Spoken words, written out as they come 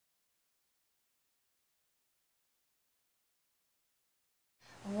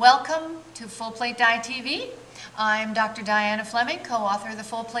Welcome to Full Plate Diet TV. I'm Dr. Diana Fleming, co-author of the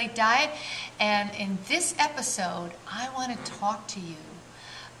Full Plate Diet, and in this episode I want to talk to you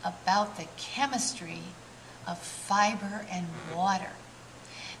about the chemistry of fiber and water.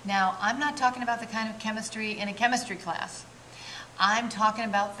 Now, I'm not talking about the kind of chemistry in a chemistry class. I'm talking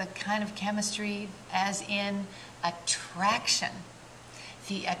about the kind of chemistry as in attraction,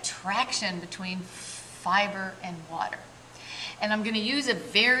 the attraction between fiber and water. And I'm going to use a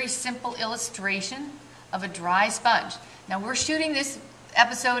very simple illustration of a dry sponge. Now, we're shooting this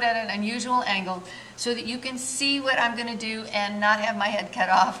episode at an unusual angle so that you can see what I'm going to do and not have my head cut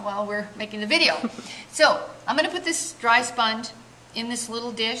off while we're making the video. So I'm going to put this dry sponge in this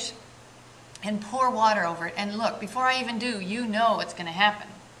little dish and pour water over it. And look, before I even do, you know what's going to happen.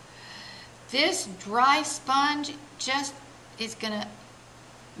 This dry sponge just is going to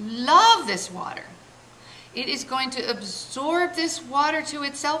love this water. It is going to absorb this water to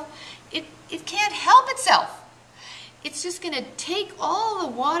itself. It can't help itself. It's just going to take all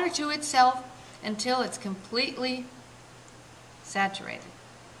the water to itself until it's completely saturated.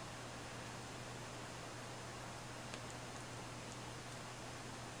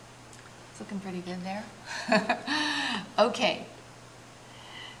 It's looking pretty good there. Okay.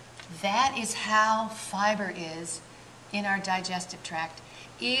 That is how fiber is in our digestive tract.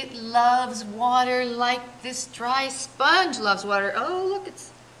 It loves water like this dry sponge loves water. Oh, look,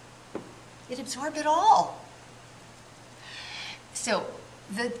 it absorbed it all. So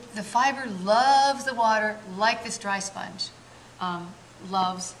the fiber loves the water like this dry sponge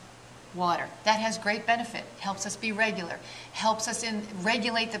loves water. That has great benefit. Helps us be regular. Helps us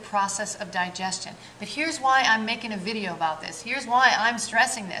regulate the process of digestion. But here's why I'm making a video about this. Here's why I'm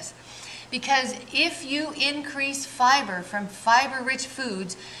stressing this. Because if you increase fiber from fiber-rich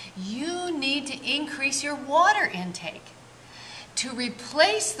foods, you need to increase your water intake to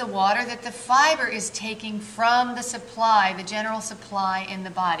replace the water that the fiber is taking from the supply, the general supply in the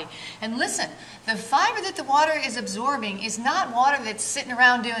body. And listen, the fiber that the water is absorbing is not water that's sitting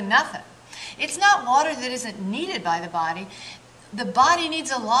around doing nothing. It's not water that isn't needed by the body. The body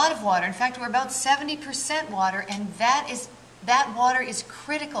needs a lot of water. In fact, we're about 70% water, and that water is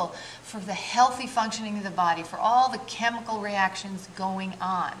critical for the healthy functioning of the body, for all the chemical reactions going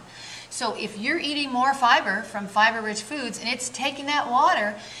on. So if you're eating more fiber from fiber-rich foods and it's taking that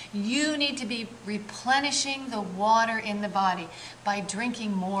water, you need to be replenishing the water in the body by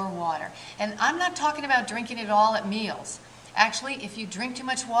drinking more water. And I'm not talking about drinking it all at meals. Actually, if you drink too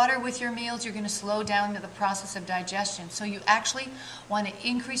much water with your meals, you're going to slow down the process of digestion. So you actually want to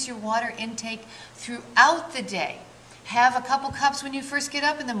increase your water intake throughout the day. Have a couple cups when you first get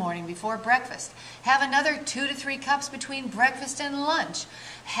up in the morning before breakfast. Have another 2 to 3 cups between breakfast and lunch.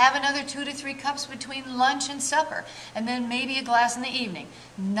 Have another 2 to 3 cups between lunch and supper. And then maybe a glass in the evening.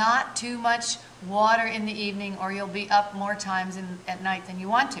 Not too much water in the evening or you'll be up more times at night than you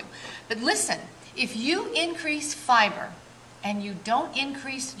want to. But listen, if you increase fiber and you don't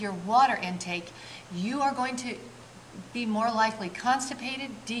increase your water intake, you are going to be more likely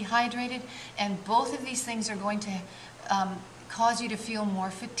constipated, dehydrated, and both of these things are going to cause you to feel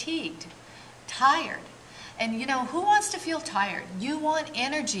more fatigued, tired. And you know, who wants to feel tired? You want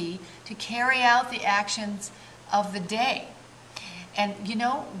energy to carry out the actions of the day. And you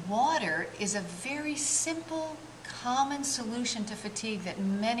know, water is a very simple, common solution to fatigue that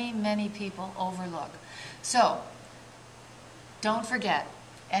many, many people overlook. So, don't forget,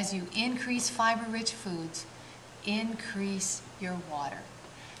 as you increase fiber-rich foods, increase your water.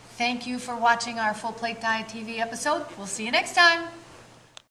 Thank you for watching our Full Plate Diet TV episode. We'll see you next time.